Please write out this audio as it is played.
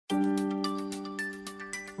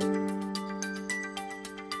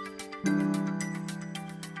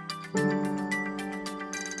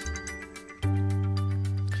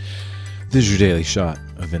This is your daily shot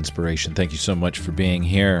of inspiration. Thank you so much for being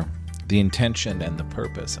here. The intention and the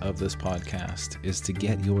purpose of this podcast is to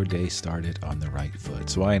get your day started on the right foot.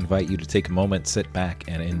 So I invite you to take a moment, sit back,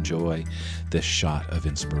 and enjoy this shot of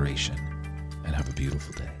inspiration. And have a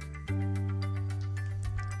beautiful day.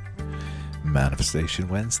 Manifestation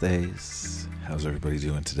Wednesdays. How's everybody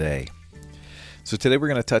doing today? So today we're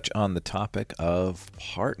going to touch on the topic of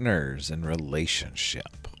partners and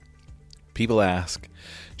relationship. People ask,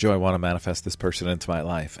 Joe, I want to manifest this person into my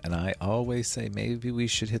life. And I always say, maybe we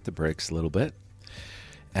should hit the brakes a little bit.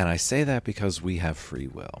 And I say that because we have free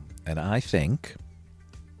will. And I think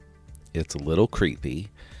it's a little creepy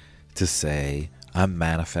to say, I'm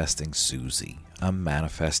manifesting Susie. I'm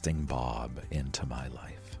manifesting Bob into my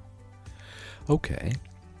life. Okay.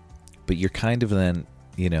 But you're kind of then,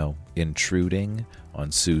 intruding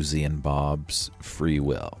on Susie and Bob's free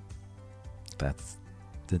will. That's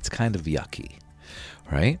kind of yucky,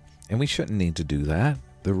 right? And we shouldn't need to do that.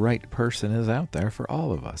 The right person is out there for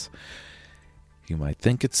all of us. You might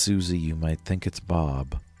think it's Susie, you might think it's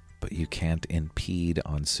Bob, but you can't impede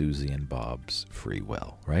on Susie and Bob's free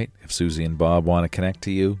will, right? If Susie and Bob want to connect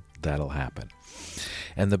to you, that'll happen.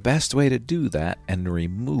 And the best way to do that and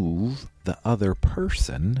remove the other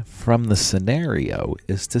person from the scenario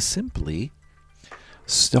is to simply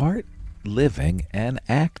start living and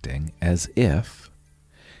acting as if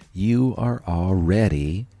you are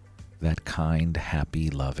already that kind, happy,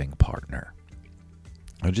 loving partner.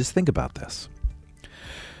 Now just think about this.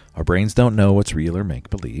 Our brains don't know what's real or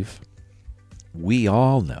make-believe. We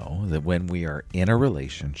all know that when we are in a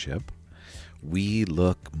relationship, we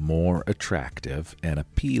look more attractive and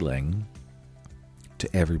appealing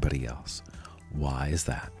to everybody else. Why is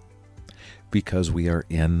that? Because we are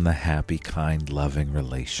in the happy, kind, loving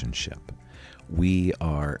relationship. We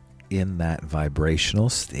are in that vibrational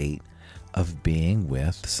state of being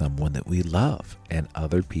with someone that we love, and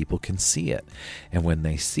other people can see it. And when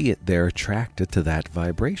they see it, they're attracted to that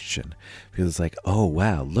vibration because it's like, oh,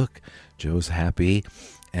 wow, look, Joe's happy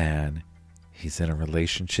and he's in a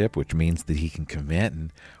relationship, which means that he can commit,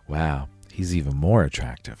 and wow, he's even more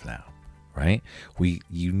attractive now, right?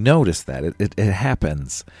 You notice that it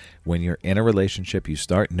happens when you're in a relationship. You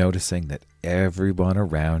start noticing that everyone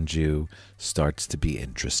around you starts to be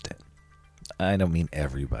interested. I don't mean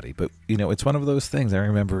everybody, but it's one of those things. I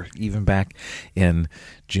remember even back in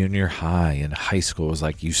junior high and high school, it was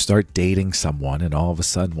like you start dating someone, and all of a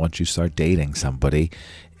sudden, once you start dating somebody,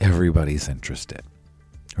 everybody's interested,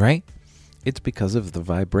 right? It's because of the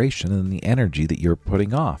vibration and the energy that you're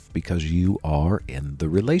putting off because you are in the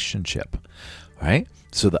relationship, right?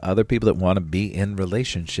 So the other people that want to be in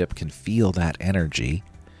relationship can feel that energy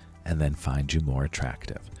and then find you more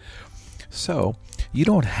attractive. So you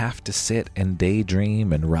don't have to sit and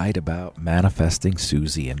daydream and write about manifesting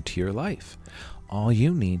Susie into your life. All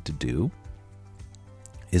you need to do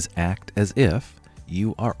is act as if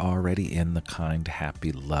you are already in the kind,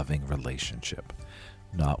 happy, loving relationship.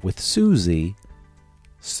 Not with Susie.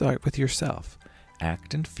 Start with yourself.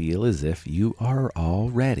 Act and feel as if you are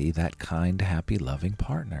already that kind, happy, loving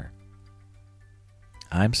partner.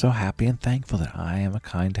 I'm so happy and thankful that I am a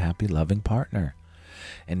kind, happy, loving partner.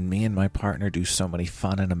 And me and my partner do so many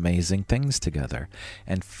fun and amazing things together.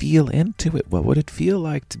 And feel into it. What would it feel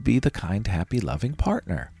like to be the kind, happy, loving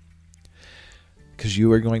partner? Because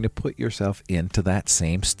you are going to put yourself into that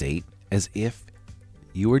same state as if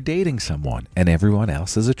you are dating someone and everyone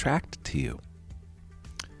else is attracted to you.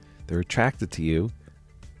 They're attracted to you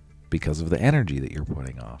because of the energy that you're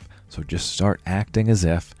putting off. So just start acting as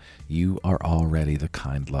if you are already the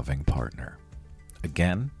kind, loving partner.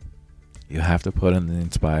 Again, you have to put in the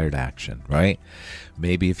inspired action, right?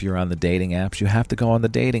 Maybe if you're on the dating apps, you have to go on the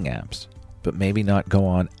dating apps, but maybe not go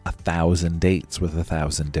on 1,000 dates with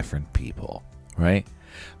 1,000 different people, right?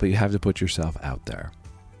 But you have to put yourself out there.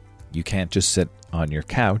 You can't just sit on your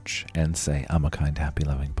couch and say, I'm a kind, happy,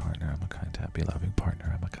 loving partner. I'm a kind, happy, loving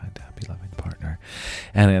partner. I'm a kind, happy, loving partner.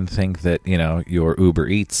 And then think that, your Uber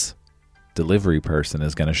Eats delivery person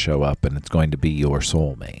is going to show up and it's going to be your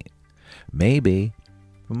soulmate. Maybe,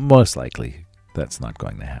 most likely, that's not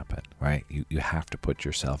going to happen, right? You have to put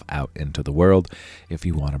yourself out into the world if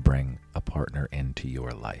you want to bring a partner into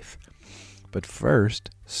your life. But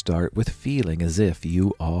first, start with feeling as if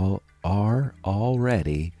you all are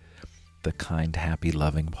already the kind, happy,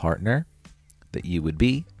 loving partner that you would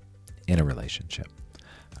be in a relationship.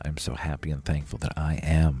 I'm so happy and thankful that I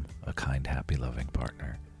am a kind, happy, loving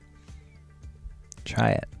partner.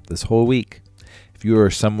 Try it this whole week. If you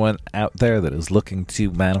are someone out there that is looking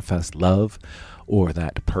to manifest love or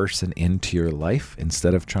that person into your life,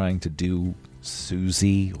 instead of trying to do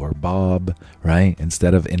Susie or Bob, right?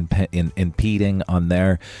 Instead of impeding on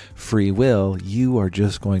their free will, you are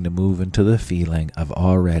just going to move into the feeling of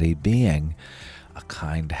already being a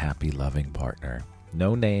kind, happy, loving partner.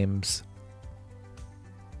 No names,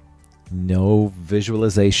 no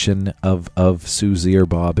visualization of Susie or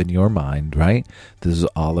Bob in your mind, right? This is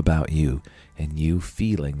all about you and you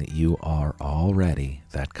feeling that you are already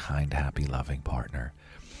that kind, happy, loving partner.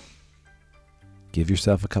 Give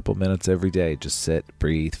yourself a couple minutes every day. Just sit,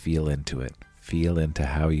 breathe, feel into it. Feel into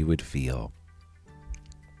how you would feel.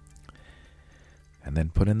 And then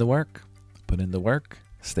put in the work. Put in the work.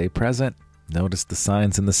 Stay present. Notice the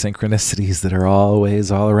signs and the synchronicities that are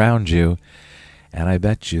always all around you. And I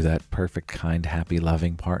bet you that perfect, kind, happy,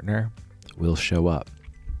 loving partner will show up.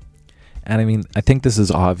 And I mean, I think this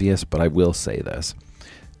is obvious, but I will say this.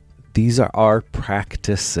 These are our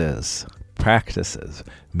practices. Practices,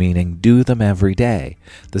 meaning do them every day.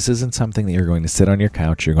 This isn't something that you're going to sit on your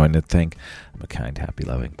couch. You're going to think, I'm a kind, happy,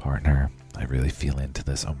 loving partner. I really feel into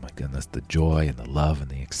this. Oh my goodness, the joy and the love and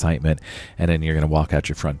the excitement. And then you're going to walk out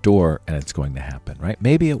your front door and it's going to happen, right?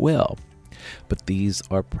 Maybe it will. But these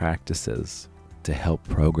are practices to help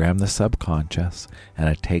program the subconscious, and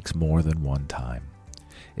it takes more than one time.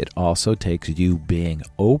 It also takes you being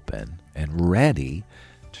open and ready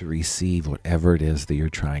to receive whatever it is that you're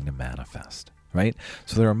trying to manifest, right?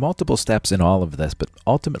 So there are multiple steps in all of this, but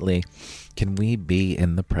ultimately, can we be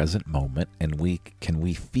in the present moment and can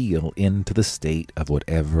we feel into the state of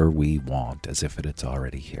whatever we want as if it's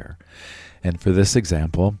already here? And for this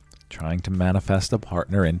example, trying to manifest a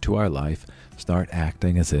partner into our life, start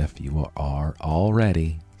acting as if you are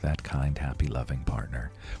already that kind, happy, loving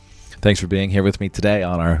partner. Thanks for being here with me today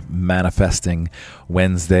on our Manifesting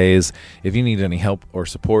Wednesdays. If you need any help or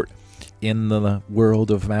support in the world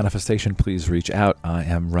of manifestation, please reach out. I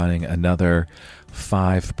am running another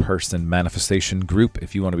 5-person manifestation group.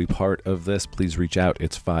 If you want to be part of this, please reach out.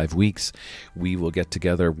 It's 5 weeks. We will get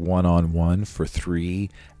together one-on-one for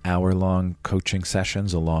 3-hour-long coaching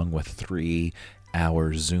sessions, along with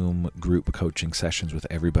 3-hour Zoom group coaching sessions with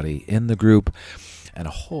everybody in the group, and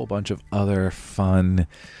a whole bunch of other fun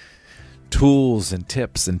tools and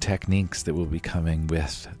tips and techniques that will be coming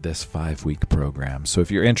with this 5-week program. So if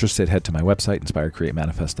you're interested, head to my website,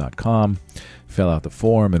 inspirecreatemanifest.com, fill out the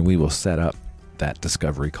form, and we will set up that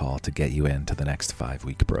discovery call to get you into the next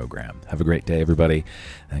 5-week program. Have a great day, everybody,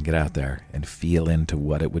 and get out there and feel into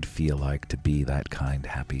what it would feel like to be that kind,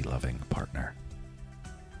 happy, loving partner.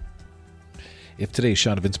 If today's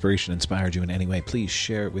shot of inspiration inspired you in any way, please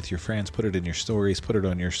share it with your friends, put it in your stories, put it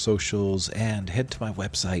on your socials, and head to my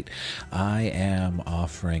website. I am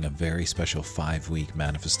offering a very special 5-week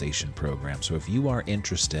manifestation program. So if you are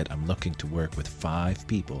interested, I'm looking to work with 5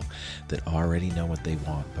 people that already know what they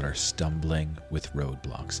want but are stumbling with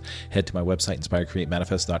roadblocks. Head to my website,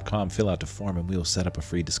 inspirecreatemanifest.com, fill out the form, and we will set up a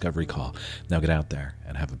free discovery call. Now get out there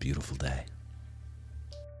and have a beautiful day.